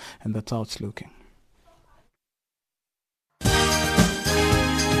up, and that's how it's looking.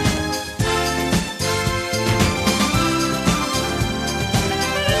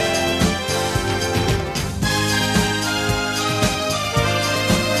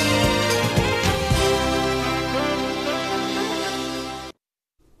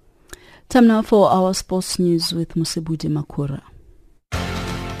 Time now for our sports news with Musebudi Makura.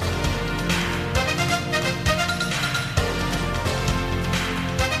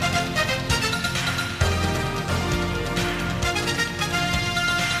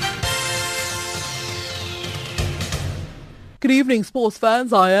 Good evening, sports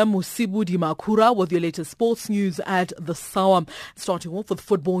fans. I am Musebudi Makura with your latest sports news at the Hour. Starting off with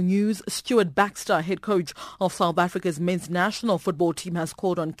football news, Stuart Baxter, head coach of South Africa's men's national football team, has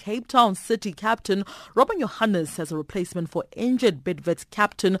called on Cape Town City captain Robin Johannes as a replacement for injured Bidvest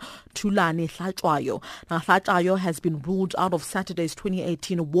captain Thulani Hlatshwayo. Now, Hlatshwayo has been ruled out of Saturday's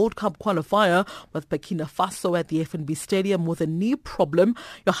 2018 World Cup qualifier with Burkina Faso at the FNB Stadium with a knee problem.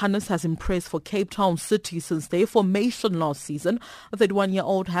 Johannes has impressed for Cape Town City since their formation last season season. The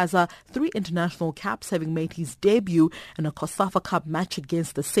 31-year-old has 3 international caps, having made his debut in a COSAFA Cup match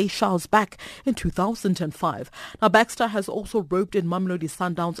against the Seychelles back in 2005. Now, Baxter has also roped in Mamelodi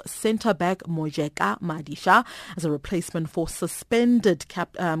Sundowns centre-back Mojeka Madisha as a replacement for suspended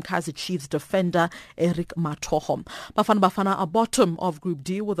Kaizer Chiefs defender Eric Matoho. Bafana are bottom of Group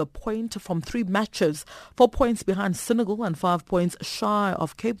D with a point from 3 matches, 4 points behind Senegal and 5 points shy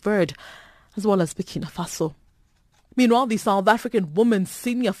of Cape Verde, as well as Burkina Faso. Meanwhile, the South African women's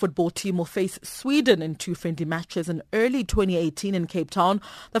senior football team will face Sweden in 2 friendly matches in early 2018 in Cape Town.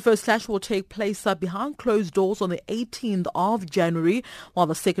 The first clash will take place behind closed doors on the 18th of January, while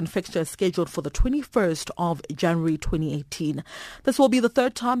the second fixture is scheduled for the 21st of January 2018. This will be the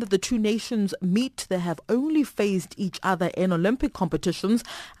 3rd time that the 2 nations meet. They have only faced each other in Olympic competitions,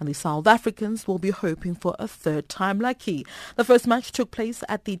 and the South Africans will be hoping for a 3rd time lucky. The first match took place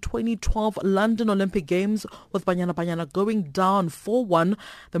at the 2012 London Olympic Games, with Banyana going down 4-1.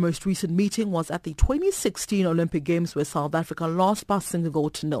 The most recent meeting was at the 2016 Olympic Games, where South Africa lost by a single goal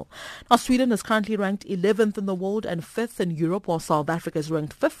to nil. Now, Sweden is currently ranked 11th in the world and 5th in Europe, while South Africa is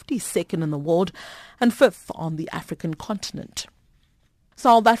ranked 52nd in the world and 5th on the African continent.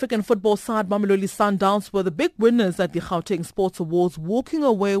 South African football side Mamelodi Sundowns were the big winners at the Gauteng Sports Awards, walking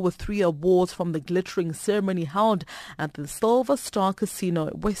away with 3 awards from the glittering ceremony held at the Silver Star Casino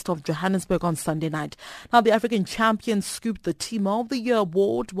west of Johannesburg on Sunday night. Now, the African champions scooped the Team of the Year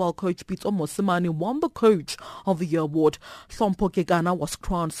award, while coach Pitso Mosimane won the Coach of the Year award. Hlompho Kekana was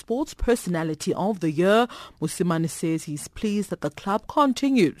crowned Sports Personality of the Year. Mosimane says he's pleased that the club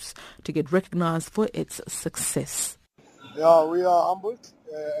continues to get recognized for its success. Yeah, we are humbled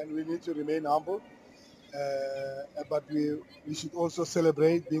and we need to remain humble, but we should also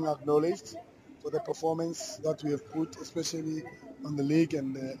celebrate being acknowledged for the performance that we have put, especially on the league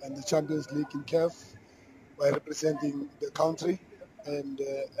and the Champions League in CAF, by representing the country and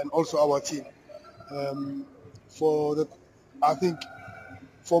also our team. I think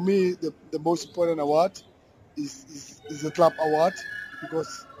for me the most important award is the club award,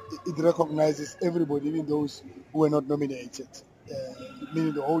 because it recognizes everybody, even those who were not nominated,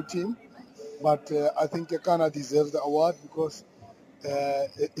 meaning the whole team. But I think Kekana deserves the award because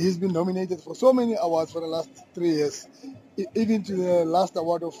he's been nominated for so many awards for the last 3 years. Even to the last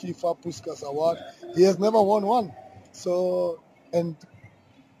award of FIFA Puskas Award, he has never won one. So, and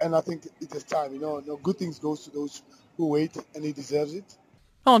I think it is time. Good things goes to those who wait, and he deserves it.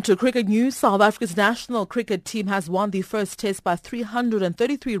 On to cricket news. South Africa's national cricket team has won the first test by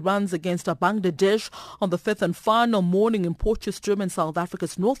 333 runs against Bangladesh on the 5th and final morning in Potchefstroom in South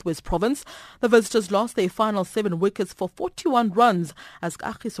Africa's Northwest Province. The visitors lost their final 7 wickets for 41 runs as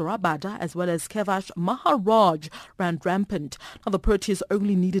Kagiso Rabada as well as Kevash Maharaj ran rampant. Now, the Proteas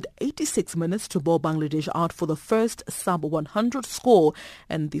only needed 86 minutes to bowl Bangladesh out for the first sub-100 score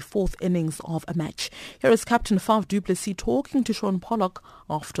in the 4th innings of a match. Here is Captain Faf du Plessis talking to Sean Pollock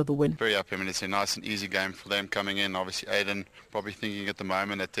after the win. Very happy. I mean, it's a nice and easy game for them coming in. Obviously, Aiden probably thinking at the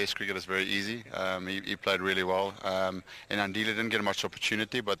moment that Test cricket is very easy. He played really well. And Andile didn't get much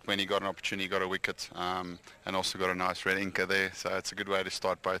opportunity, but when he got an opportunity, he got a wicket and also got a nice red inker there. So it's a good way to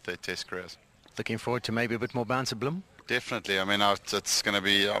start both their Test careers. Looking forward to maybe a bit more bounce at Bloem? Definitely. I mean, it's going to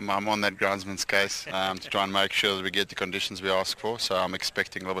be, I'm on that groundsman's case to try and make sure that we get the conditions we ask for. So I'm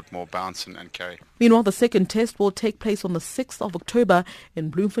expecting a little bit more bounce and carry. Meanwhile, the second test will take place on the 6th of October in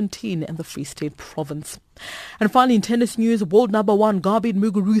Bloemfontein in the Free State Province. And finally, in tennis news, world number 1 Garbine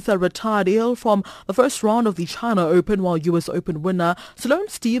Muguruza retired ill from the first round of the China Open, while US Open winner Sloane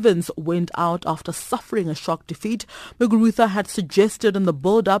Stephens went out after suffering a shock defeat. Muguruza had suggested in the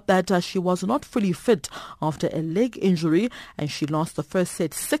build-up that she was not fully fit after a leg injury, and she lost the first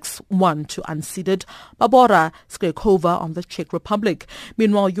set 6-1 to unseeded Barbora Skrekova on the Czech Republic.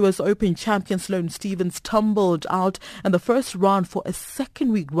 Meanwhile, US Open champion Sloane Stephens tumbled out in the first round for a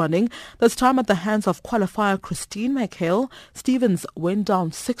second week running, this time at the hands of qualifier Christine McHale. Stephens went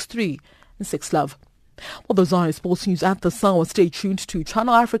down 6-3 and 6-love. Well, those are sports news at this hour. Stay tuned to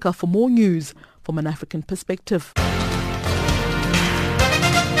Channel Africa for more news from an African perspective.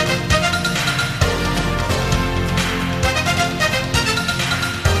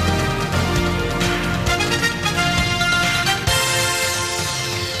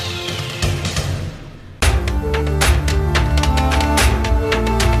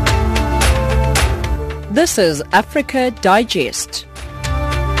 This is Africa Digest.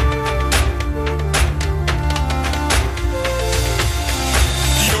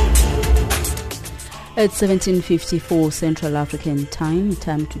 It's 17:54 Central African Time.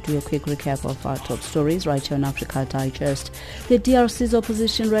 Time to do a quick recap of our top stories right here on Africa Digest. The DRC's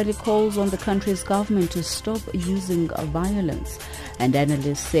opposition rally calls on the country's government to stop using violence. And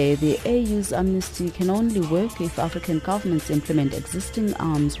analysts say the AU's amnesty can only work if African governments implement existing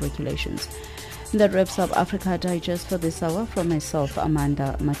arms regulations. That wraps up Africa Digest for this hour. From myself,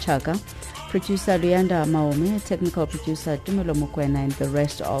 Amanda Machaga, producer Luyanda Maome, technical producer Tumelo Mukwena, and the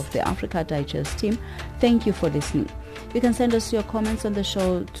rest of the Africa Digest team, thank you for listening. You can send us your comments on the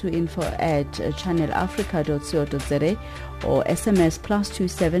show to info@channelafrica.co.za or SMS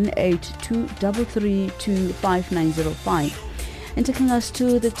 +27 8233 5905. And taking us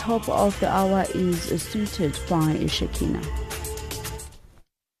to the top of the hour is Suited by Shekina.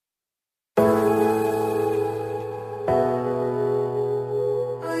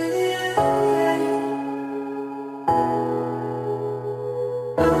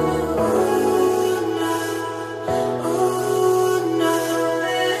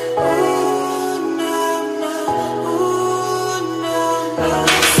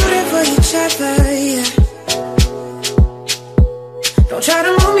 Don't try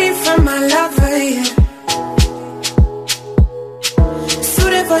to move me from my lover, yeah.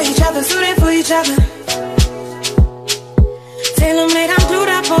 Suited for each other, suited for each other. Tailor-made, I'm glued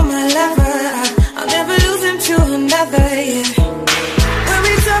up on my lover. I'll never lose him to another, yeah. When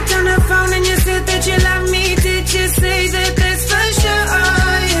we talked on the phone and you said that you love me, did you say that that's for sure,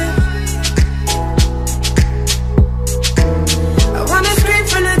 yeah? I wanna scream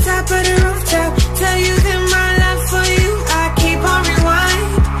from the top of the rooftop, tell you that my love for you, I keep on rewind.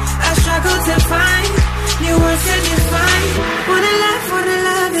 I struggle to find new words to define. Wanna love it, wanna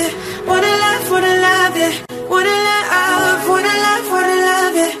love it, wanna love, wanna love, wanna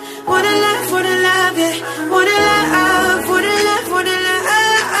love it, wanna love, wanna love it, wanna love, wanna love, wanna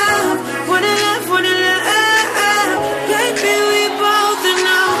love, wanna love, wanna love. Baby, we both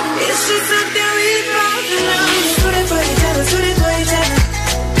know it's just something we both know. Suited for each other, suited for each other.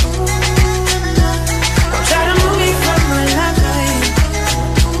 Don't try to move me from my lover.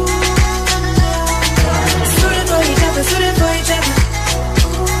 Suited for each other, suited for each other.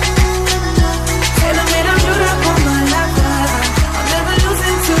 Tailor-made, I'm glued up on my lover. I'll never lose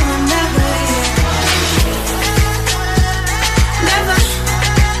him to another, yeah. Never,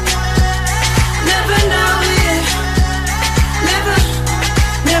 never know, yeah. Never,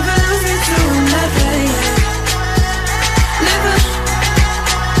 never lose him to another, yeah. Never,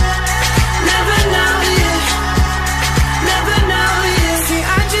 never know, yeah. Never know, yeah. See, I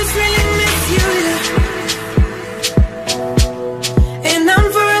just really miss you, yeah. And I'm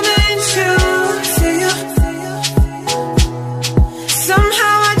forever in true to you.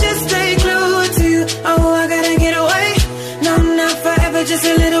 Somehow I just stay glued to you. Oh, I gotta get away. No, not forever, just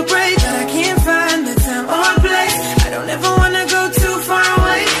a little break. But I can't find the time or place. I don't ever wanna go too far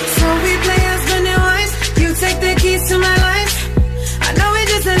away. So we play husband and wife. You take the keys to my life. I know we're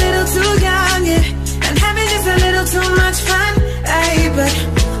just a little too young, yeah. And having just a little too much fun. Ay, but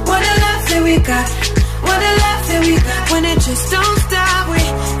what a love that we got. What a love that we got when it just don't stop.